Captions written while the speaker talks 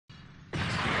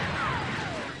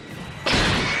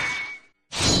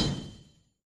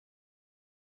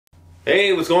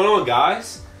Hey, what's going on,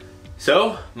 guys?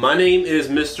 So, my name is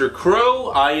Mr. Crow.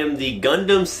 I am the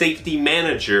Gundam Safety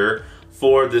Manager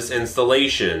for this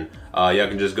installation. Y'all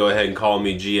can just go ahead and call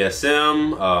me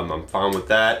GSM. I'm fine with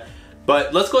that.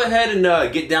 But let's go ahead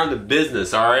and get down to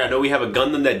business, alright? I know we have a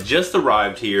Gundam that just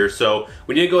arrived here, so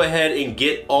we need to go ahead and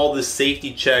get all the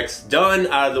safety checks done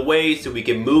out of the way so we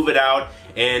can move it out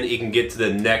and it can get to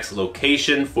the next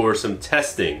location for some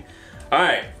testing.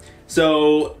 Alright.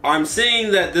 So, I'm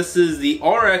seeing that this is the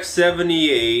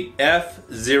RX-78-F00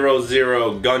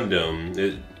 Gundam.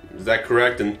 Is that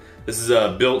correct? And this is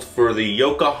built for the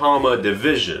Yokohama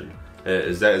division.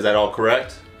 Is that all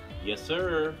correct? Yes,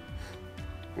 sir.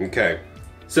 Okay.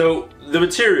 So, the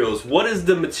materials. What is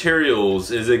the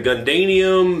materials? Is it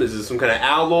Gundanium? Is it some kind of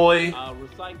alloy?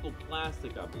 Recycled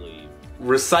plastic, I believe.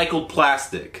 Recycled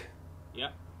plastic.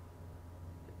 Yep.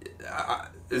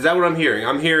 Is that what I'm hearing?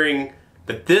 I'm hearing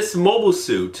that this mobile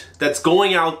suit that's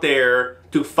going out there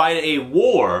to fight a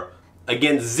war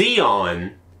against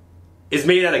Zeon is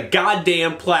made out of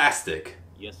goddamn plastic.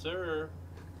 Yes, sir.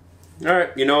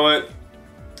 Alright, you know what?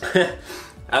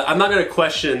 I'm not going to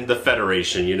question the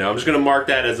Federation, you know. I'm just going to mark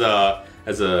that as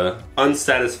a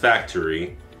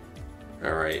unsatisfactory.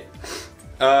 Alright.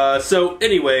 So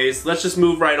anyways, let's just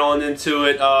move right on into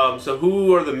it. So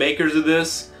who are the makers of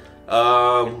this?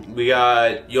 We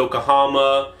got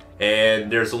Yokohama.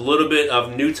 And there's a little bit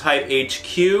of New Type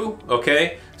HQ,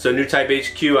 okay? So New Type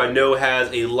HQ I know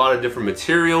has a lot of different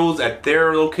materials at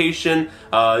their location.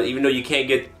 Even though you can't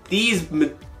get these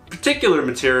particular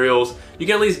materials, you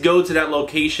can at least go to that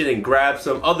location and grab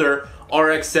some other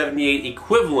RX-78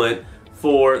 equivalent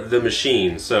for the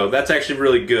machine. So that's actually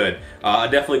really good. I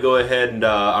definitely go ahead and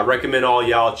I recommend all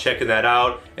y'all checking that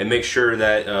out and make sure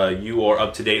that you are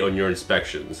up to date on your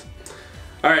inspections.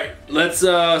 Alright, let's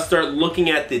start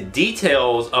looking at the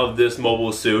details of this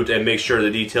mobile suit and make sure the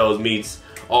details meets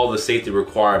all the safety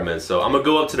requirements. So I'm going to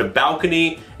go up to the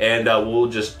balcony and we'll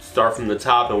just start from the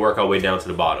top and work our way down to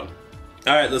the bottom.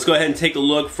 Alright, let's go ahead and take a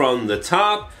look from the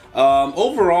top.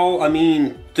 Overall, I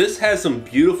mean, this has some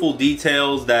beautiful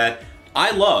details that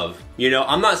I love. You know,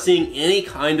 I'm not seeing any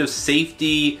kind of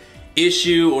safety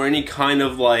issue or any kind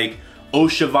of like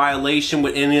OSHA violation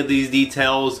with any of these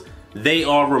details. They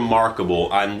are remarkable.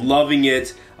 I'm loving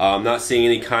it. I'm not seeing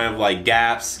any kind of like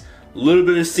gaps. A little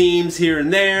bit of seams here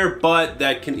and there, but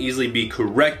that can easily be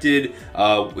corrected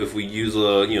if we use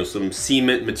you know, some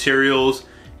cement materials,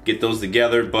 get those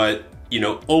together. But you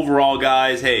know, overall,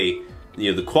 guys, hey,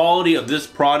 you know, the quality of this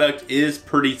product is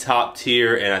pretty top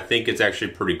tier, and I think it's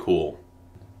actually pretty cool.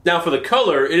 Now, for the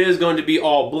color, it is going to be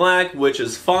all black, which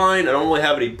is fine. I don't really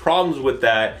have any problems with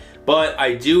that. But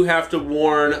I do have to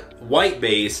warn White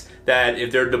Base that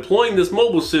if they're deploying this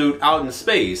mobile suit out in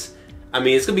space, I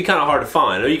mean, it's going to be kind of hard to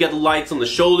find. I know you got the lights on the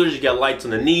shoulders, you got lights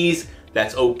on the knees.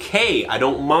 That's okay. I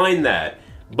don't mind that.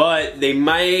 But they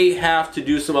may have to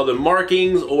do some other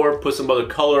markings or put some other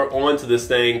color onto this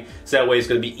thing so that way it's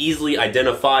going to be easily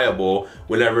identifiable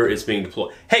whenever it's being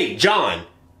deployed. Hey, John!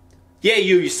 Yeah,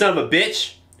 you son of a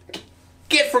bitch!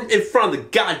 Get from in front of the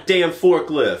goddamn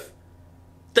forklift!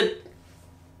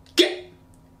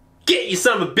 Get you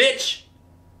son of a bitch!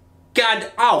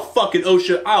 God, I'll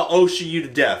OSHA you to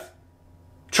death.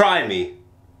 Try me.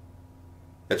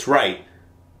 That's right.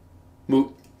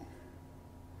 Move.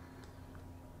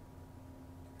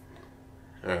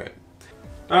 Alright.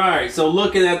 Alright, so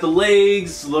looking at the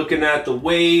legs, looking at the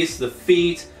waist, the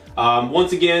feet.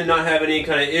 Once again, not having any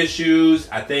kind of issues.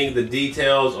 I think the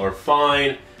details are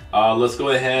fine. Let's go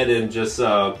ahead and just, you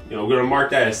know, we're going to mark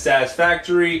that as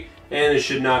satisfactory. And it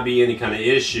should not be any kind of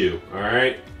issue,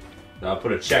 alright? I'll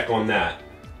put a check on that.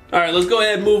 Alright, let's go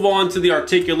ahead and move on to the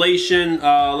articulation.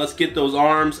 Let's get those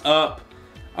arms up.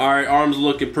 Alright, arms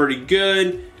looking pretty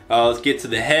good. Let's get to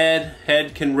the head.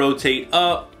 Head can rotate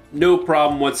up, no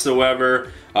problem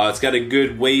whatsoever. It's got a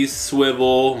good waist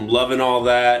swivel, I'm loving all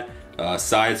that.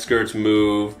 Side skirts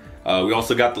move. We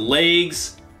also got the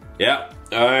legs. Yep.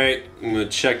 Alright, I'm going to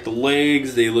check the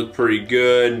legs. They look pretty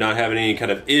good. Not having any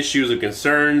kind of issues or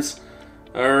concerns.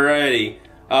 Alrighty.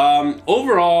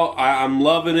 Overall, I'm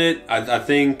loving it. I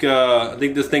think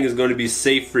this thing is going to be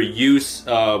safe for use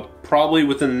probably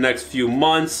within the next few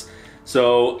months.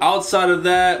 So outside of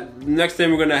that, next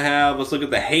thing we're going to have, let's look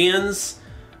at the hands.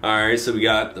 Alright, so we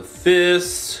got the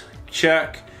fist.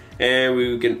 Check. And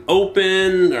we can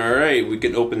open. Alright, we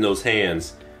can open those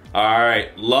hands.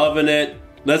 Alright, loving it.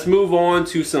 Let's move on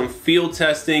to some field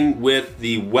testing with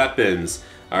the weapons.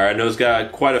 Alright, I know it's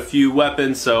got quite a few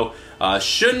weapons, so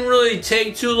shouldn't really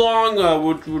take too long.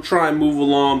 We'll try and move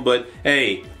along, but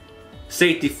hey,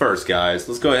 safety first, guys.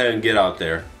 Let's go ahead and get out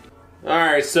there.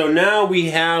 Alright, so now we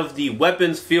have the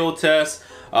weapons field test.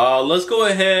 Let's go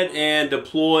ahead and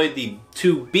deploy the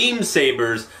 2 beam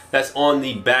sabers that's on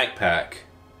the backpack.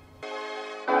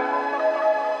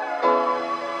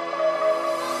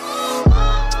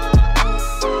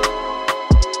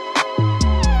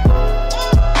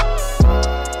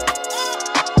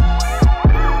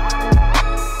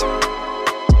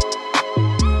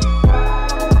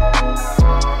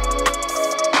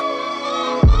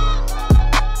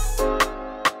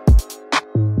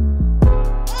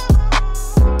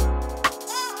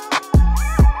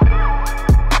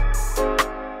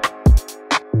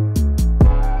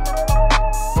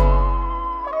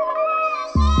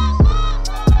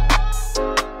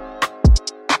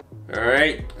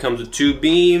 Alright, comes with 2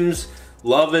 beams,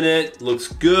 loving it, looks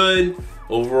good,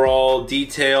 overall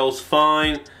details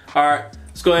fine. Alright,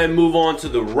 let's go ahead and move on to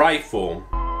the rifle.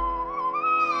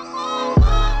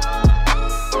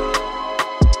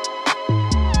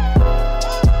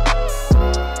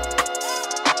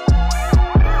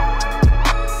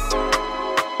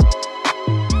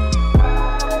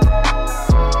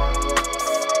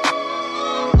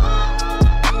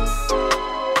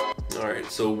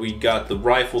 So we got the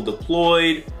rifle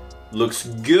deployed, looks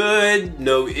good,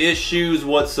 no issues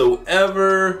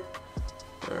whatsoever.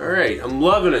 Alright, I'm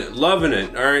loving it, loving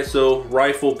it. Alright, so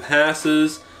rifle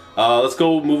passes. Let's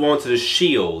go move on to the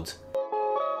shield.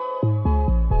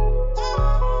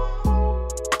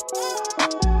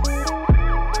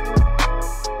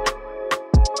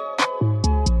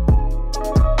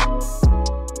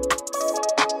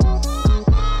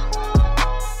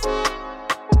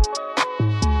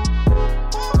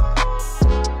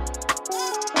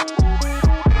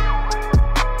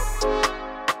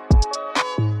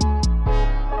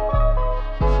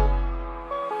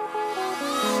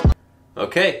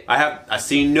 Okay, I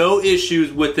see no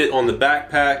issues with it on the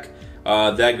backpack.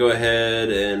 That go ahead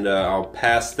and I'll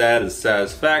pass that as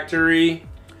satisfactory.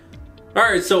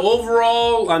 Alright, so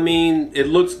overall, I mean, it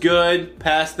looks good,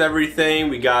 passed everything.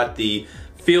 We got the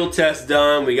field test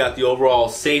done, we got the overall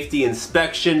safety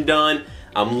inspection done.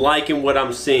 I'm liking what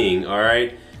I'm seeing,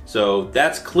 alright? So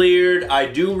that's cleared. I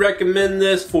do recommend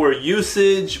this for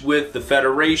usage with the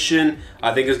Federation.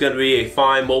 I think it's going to be a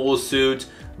fine mobile suit,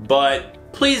 but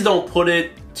please don't put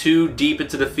it too deep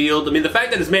into the field. I mean, the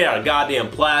fact that it's made out of goddamn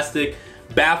plastic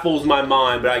baffles my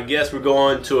mind, but I guess we're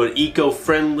going to an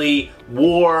eco-friendly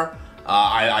war.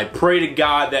 I pray to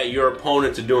God that your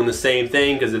opponents are doing the same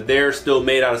thing, because if they're still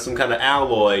made out of some kind of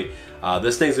alloy,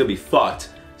 this thing's gonna be fucked.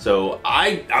 So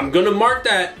I'm gonna mark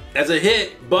that as a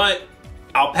hit, but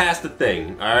I'll pass the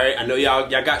thing, alright? I know y'all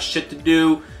got shit to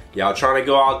do. Y'all trying to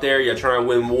go out there, y'all trying to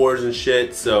win wars and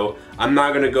shit, so I'm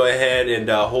not gonna go ahead and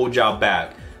hold y'all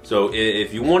back. So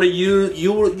if you want to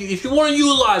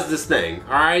utilize this thing,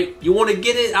 all right, you want to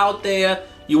get it out there,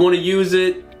 you want to use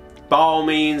it, by all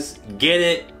means, get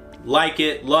it, like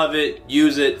it, love it,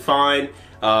 use it, fine.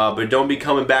 But don't be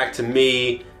coming back to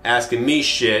me asking me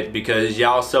shit, because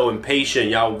y'all so impatient.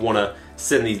 Y'all want to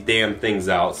send these damn things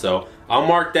out. So I'll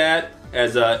mark that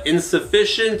as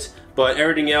insufficient, but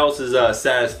everything else is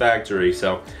satisfactory.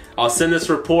 So I'll send this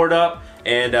report up,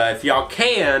 and if y'all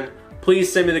can,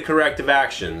 please send me the corrective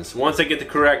actions. Once I get the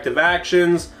corrective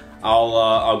actions,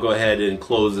 I'll go ahead and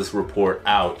close this report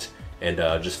out and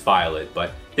just file it.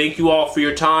 But thank you all for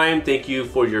your time. Thank you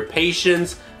for your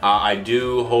patience. I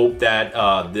do hope that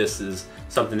this is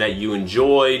something that you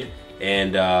enjoyed,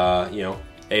 and you know,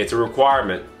 hey, it's a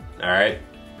requirement. All right,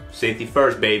 safety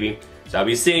first, baby. So I'll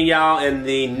be seeing y'all in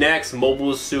the next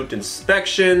mobile suit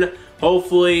inspection.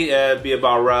 Hopefully it'll be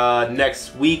about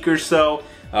next week or so,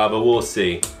 but we'll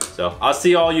see. So I'll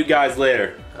see all you guys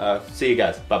later. See you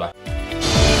guys. Bye-bye.